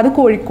 അപ്പോൾ അത്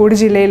കോഴിക്കോട്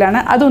ജില്ലയിലാണ്,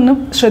 അതൊന്ന്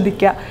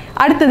ശ്രദ്ധിക്കുക.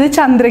 അടുത്തത്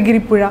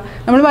ചന്ദ്രഗിരിപ്പുഴ.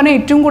 നമ്മൾ പറഞ്ഞു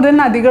ഏറ്റവും കൂടുതൽ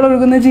നദികൾ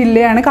ഒഴുകുന്ന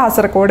ജില്ലയാണ്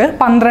കാസർഗോഡ്,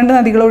 12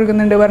 നദികൾ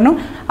ഒഴുകുന്നുണ്ട് പറഞ്ഞു.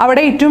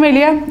 അവിടെ ഏറ്റവും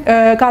വലിയ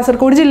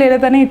കാസർഗോഡ് ജില്ലയിലെ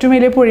തന്നെ ഏറ്റവും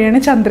വലിയ പുഴയാണ്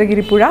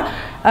ചന്ദ്രഗിരിപ്പുഴ.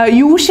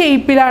 യു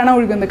ഷേപ്പിലാണ്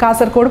ഒഴുകുന്നത്.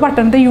 കാസർഗോഡ്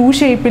പട്ടണത്തെ യു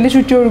ഷേപ്പിൽ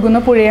ചുറ്റി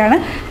ഒഴുകുന്ന പുഴയാണ്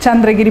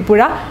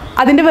ചന്ദ്രഗിരിപ്പുഴ.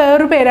 അതിൻ്റെ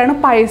വേറൊരു പേരാണ്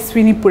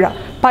പയസ്വിനിപ്പുഴ.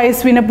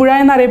 പയസ്വിനിപ്പുഴ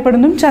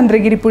എന്നറിയപ്പെടുന്നതും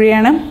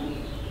ചന്ദ്രഗിരിപ്പുഴയാണ്.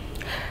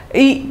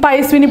 ഈ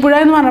പയസ്വിനിപ്പുഴ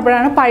എന്ന്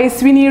പറഞ്ഞപ്പോഴാണ്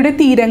പയസ്വിനിയുടെ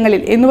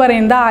തീരങ്ങളിൽ എന്ന്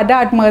പറയുന്നത് ആരുടെ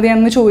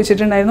ആത്മകഥയാണെന്ന്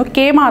ചോദിച്ചിട്ടുണ്ടായിരുന്നു.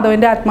 കെ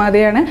മാധവൻ്റെ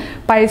ആത്മകഥയാണ്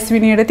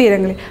പയസ്വിനിയുടെ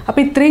തീരങ്ങളിൽ.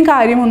 അപ്പോൾ ഇത്രയും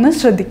കാര്യം ഒന്ന്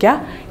ശ്രദ്ധിക്കുക.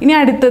 ഇനി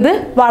അടുത്തത്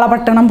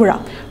വളപട്ടണം പുഴ.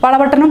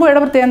 വളപട്ടണം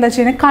പുഴയുടെ പ്രത്യേകത എന്താ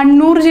വെച്ച് കഴിഞ്ഞാൽ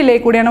കണ്ണൂർ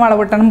ജില്ലയിൽ കൂടിയാണ്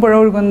വളപട്ടണം പുഴ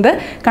ഒഴുകുന്നത്.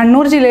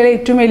 കണ്ണൂർ ജില്ലയിലെ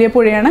ഏറ്റവും വലിയ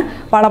പുഴയാണ്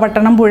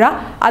വളപട്ടണം പുഴ.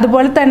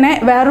 അതുപോലെ തന്നെ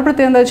വേറൊരു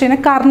പ്രത്യേകത എന്താ വെച്ച്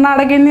കഴിഞ്ഞാൽ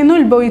കർണാടകയിൽ നിന്ന്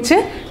ഉത്ഭവിച്ച്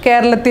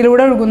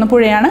കേരളത്തിലൂടെ ഒഴുകുന്ന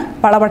പുഴയാണ്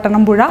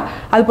വളപട്ടണം പുഴ.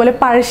 അതുപോലെ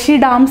പഴശ്ശി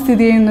ഡാം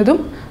സ്ഥിതി ചെയ്യുന്നതും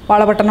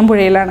വളപട്ടണം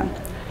പുഴയിലാണ്.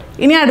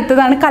 ഇനി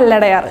അടുത്തതാണ്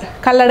കല്ലടയാറ്.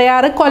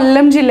 കല്ലടയാറ്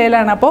കൊല്ലം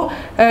ജില്ലയിലാണ്. അപ്പോൾ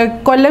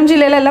കൊല്ലം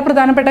ജില്ലയിലെ എല്ലാ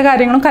പ്രധാനപ്പെട്ട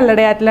കാര്യങ്ങളും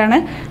കല്ലടയാറ്റിലാണ്.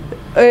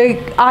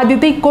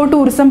 ആദ്യത്തെ ഇക്കോ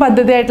ടൂറിസം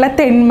പദ്ധതിയായിട്ടുള്ള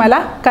തെന്മല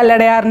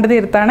കല്ലടയാറിൻ്റെ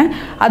തീരത്താണ്.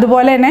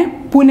 അതുപോലെ തന്നെ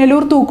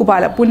പുനലൂർ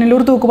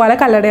തൂക്കുപാലം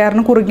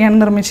കല്ലടയാറിന് കുറുകെയാണ്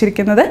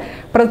നിർമ്മിച്ചിരിക്കുന്നത്.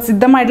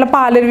 പ്രസിദ്ധമായിട്ടുള്ള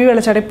പാലരുവി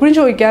വെള്ളച്ചാട്ടം എപ്പോഴും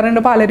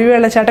ചോദിക്കാറുണ്ട്. പാലരുവി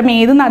വെള്ളച്ചാട്ടം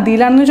ഏത്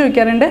നദിയിലാണെന്ന്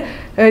ചോദിക്കാറുണ്ട്,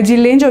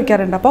 ജില്ലയും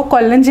ചോദിക്കാറുണ്ട്. അപ്പോൾ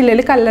കൊല്ലം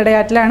ജില്ലയിൽ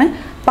കല്ലടയാറ്റിലാണ്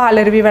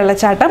പാലരുവി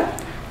വെള്ളച്ചാട്ടം.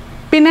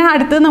 പിന്നെ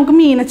അടുത്തത് നമുക്ക്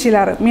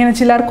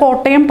മീനച്ചിലാർ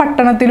കോട്ടയം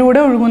പട്ടണത്തിലൂടെ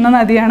ഒഴുകുന്ന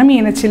നദിയാണ്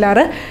മീനച്ചിലാർ.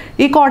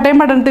 ഈ കോട്ടയം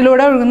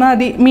പട്ടണത്തിലൂടെ ഒഴുകുന്ന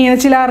നദി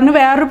മീനച്ചിലാറിന്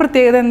വേറൊരു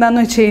പ്രത്യേകത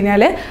എന്താണെന്ന് വെച്ച്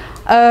കഴിഞ്ഞാൽ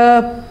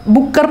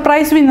Booker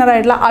price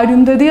വിന്നറായിട്ടുള്ള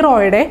Arundhati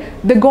റോയുടെ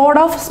the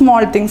God of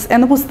small things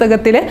എന്ന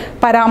പുസ്തകത്തിൽ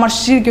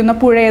പരാമർശിച്ചിരിക്കുന്ന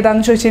പുഴ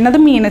ഏതാണെന്ന് ചോദിച്ചു കഴിഞ്ഞാൽ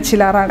അത്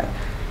മീനച്ചിലാറാണ്.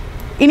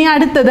 ഇനി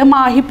അടുത്തത്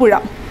മാഹിപ്പുഴ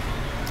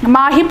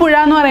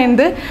എന്ന്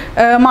പറയുന്നത്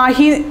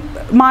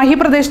മാഹി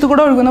പ്രദേശത്തു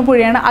കൂടെ ഒഴുകുന്ന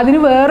പുഴയാണ്.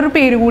 അതിന് വേറൊരു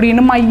പേര്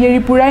കൂടിയാണ്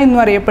മയ്യഴിപ്പുഴ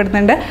എന്നും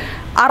അറിയപ്പെടുന്നുണ്ട്.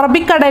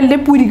 അറബിക്കടലിൻ്റെ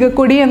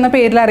പുരികക്കൊടി എന്ന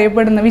പേരിൽ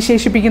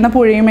വിശേഷിപ്പിക്കുന്ന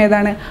പുഴയും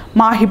ഏതാണ്?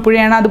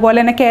 മാഹിപ്പുഴയാണ്. അതുപോലെ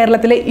തന്നെ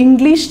കേരളത്തിലെ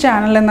ഇംഗ്ലീഷ്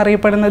ചാനൽ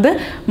എന്നറിയപ്പെടുന്നത്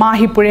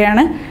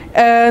മാഹിപ്പുഴയാണ്.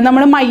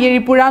 നമ്മൾ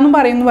മയ്യഴിപ്പുഴ എന്നും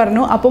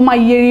പറഞ്ഞു. അപ്പോൾ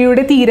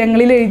മയ്യഴിയുടെ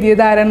തീരങ്ങളിൽ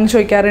എഴുതിയത് ആരാണെന്ന്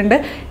ചോദിക്കാറുണ്ട്.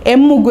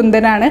 എം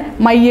മുകുന്ദനാണ്.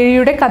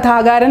 മയ്യഴിയുടെ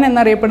കഥാകാരൻ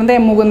എന്നറിയപ്പെടുന്നത്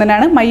എം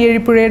മുകുന്ദനാണ്.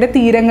 മയ്യഴിപ്പുഴയുടെ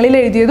തീരങ്ങളിൽ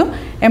എഴുതിയതും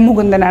എം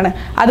മുകുന്ദനാണ്.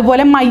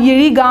 അതുപോലെ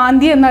മയ്യഴി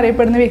ഗാന്ധി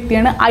എന്നറിയപ്പെടുന്ന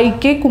വ്യക്തിയാണ്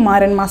IK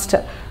Kumaran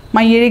master.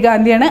 Mayyazhi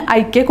ഗാന്ധിയാണ്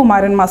IK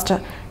Kumaran master.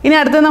 ഇനി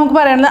അടുത്തത് നമുക്ക്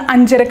പറയാനുള്ളത്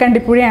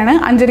അഞ്ചരക്കണ്ടിപ്പുഴയാണ്.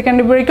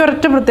 അഞ്ചരക്കണ്ടിപ്പുഴയ്ക്ക്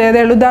ഒരൊറ്റ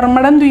പ്രത്യേകതയുള്ളൂ,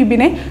 ധർമ്മടം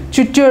ദ്വീപിനെ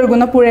ചുറ്റി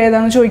ഒഴുകുന്ന പുഴ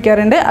ഏതാണെന്ന്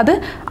ചോദിക്കാറുണ്ട്. അത്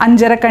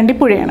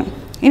അഞ്ചരക്കണ്ടിപ്പുഴയാണ്.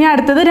 ഇനി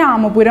അടുത്തത്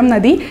രാമപുരം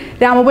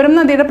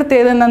നദിയുടെ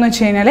പ്രത്യേകത എന്താണെന്ന്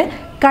വെച്ച് കഴിഞ്ഞാൽ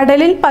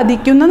കടലിൽ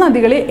പതിക്കുന്ന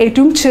നദികളിൽ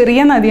ഏറ്റവും ചെറിയ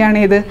നദിയാണ്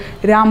ഇത്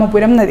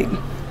രാമപുരം നദി.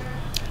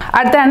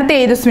 അടുത്താണ്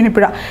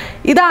തേജസ്വിനിപ്പുഴ.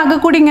 ഇതാകെ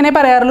കൂടി ഇങ്ങനെ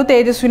പറയാറുള്ളൂ.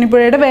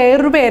 തേജസ്വിനിപ്പുഴയുടെ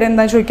വേറൊരു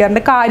പേരെന്താണെന്ന്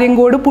ചോദിക്കാറുണ്ട്.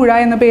 കാര്യങ്കോട് പുഴ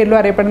എന്ന പേരിലും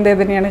അറിയപ്പെടുന്നത്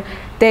ഏതന്നെയാണ്?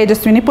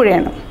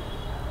 തേജസ്വിനിപ്പുഴയാണ്.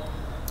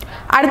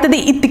 അടുത്തത്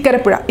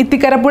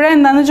ഇത്തിക്കരപ്പുഴ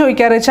എന്താണെന്ന്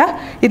ചോദിക്കാറ് വെച്ചാൽ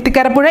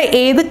ഇത്തിക്കരപ്പുഴ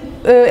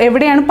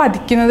എവിടെയാണ്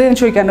പതിക്കുന്നത് എന്ന്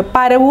ചോദിക്കാറുണ്ട്.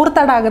 പരവൂർ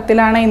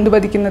തടാകത്തിലാണ് എന്ത്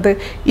പതിക്കുന്നത്?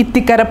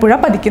 ഇത്തിക്കരപ്പുഴ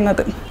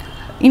പതിക്കുന്നത്.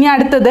 ഇനി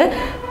അടുത്തത്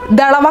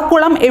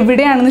ദളവക്കുളം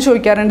എവിടെയാണെന്ന്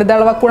ചോദിക്കാറുണ്ട്.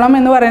 ദളവക്കുളം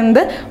എന്ന്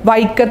പറയുന്നത്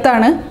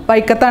വൈക്കത്താണ്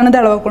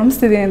ദളവക്കുളം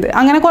സ്ഥിതി ചെയ്യുന്നത്.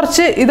 അങ്ങനെ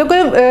കുറച്ച് ഇതൊക്കെ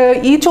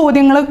ഈ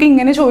ചോദ്യങ്ങളൊക്കെ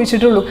ഇങ്ങനെ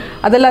ചോദിച്ചിട്ടുള്ളൂ,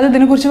 അതല്ലാതെ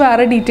ഇതിനെക്കുറിച്ച്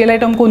വേറെ ഡീറ്റെയിൽ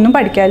ആയിട്ട് നമുക്കൊന്നും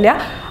പഠിക്കാനില്ല.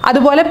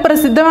 അതുപോലെ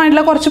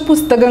പ്രസിദ്ധമായിട്ടുള്ള കുറച്ച്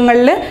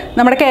പുസ്തകങ്ങളിൽ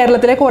നമ്മുടെ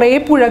കേരളത്തിലെ കുറേ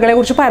പുഴകളെ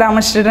കുറിച്ച്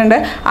പരാമർശിച്ചിട്ടുണ്ട്.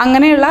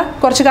 അങ്ങനെയുള്ള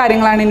കുറച്ച്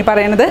കാര്യങ്ങളാണ് ഇനി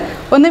പറയുന്നത്.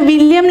 ഒന്ന്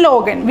വില്യം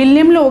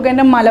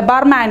ലോഗൻ്റെ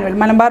മലബാർ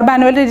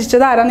മാനുവൽ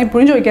രചിച്ചത് ആരാന്ന്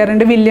ഇപ്പോഴും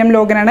ചോദിക്കാറുണ്ട്. വില്യം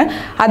ലോഗനാണ്.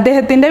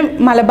 അദ്ദേഹത്തിൻ്റെ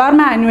മലബാർ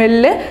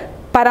മാനുവലിൽ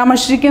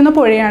പരാമർശിക്കുന്ന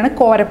പുഴയാണ്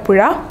കോരപ്പുഴ.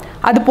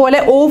 അതുപോലെ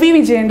OV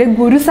വിജയൻ്റെ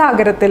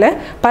ഗുരുസാഗരത്തിൽ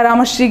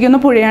പരാമർശിക്കുന്ന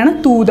പുഴയാണ്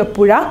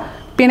തൂതപ്പുഴ.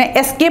 പിന്നെ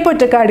SK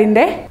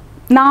പൊറ്റക്കാടിൻ്റെ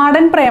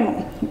നാടൻ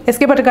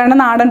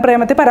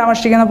പ്രേമത്തെ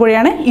പരാമർശിക്കുന്ന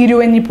പുഴയാണ്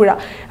ഇരുവഞ്ഞിപ്പുഴ.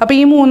 അപ്പോൾ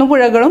ഈ 3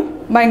 പുഴകളും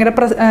ഭയങ്കര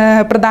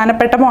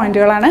പ്രധാനപ്പെട്ട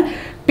പോയിന്റുകളാണ്.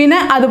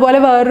 പിന്നെ അതുപോലെ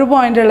വേറൊരു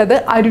പോയിന്റ് ഉള്ളത്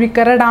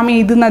അരുവിക്കര ഡാം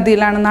ഏത്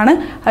നദിയിലാണെന്നാണ്.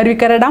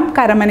 അരുവിക്കര ഡാം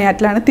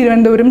കരമനയാറ്റിലാണ്,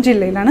 തിരുവനന്തപുരം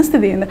ജില്ലയിലാണ്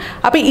സ്ഥിതി ചെയ്യുന്നത്.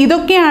 അപ്പോൾ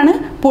ഇതൊക്കെയാണ്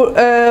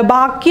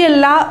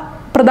ബാക്കിയെല്ലാ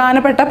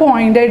പ്രധാനപ്പെട്ട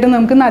പോയിന്റായിട്ട്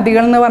നമുക്ക്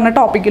നദികൾ എന്ന് പറഞ്ഞ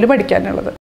ടോപ്പിക്കിൽ പഠിക്കാനുള്ളത്.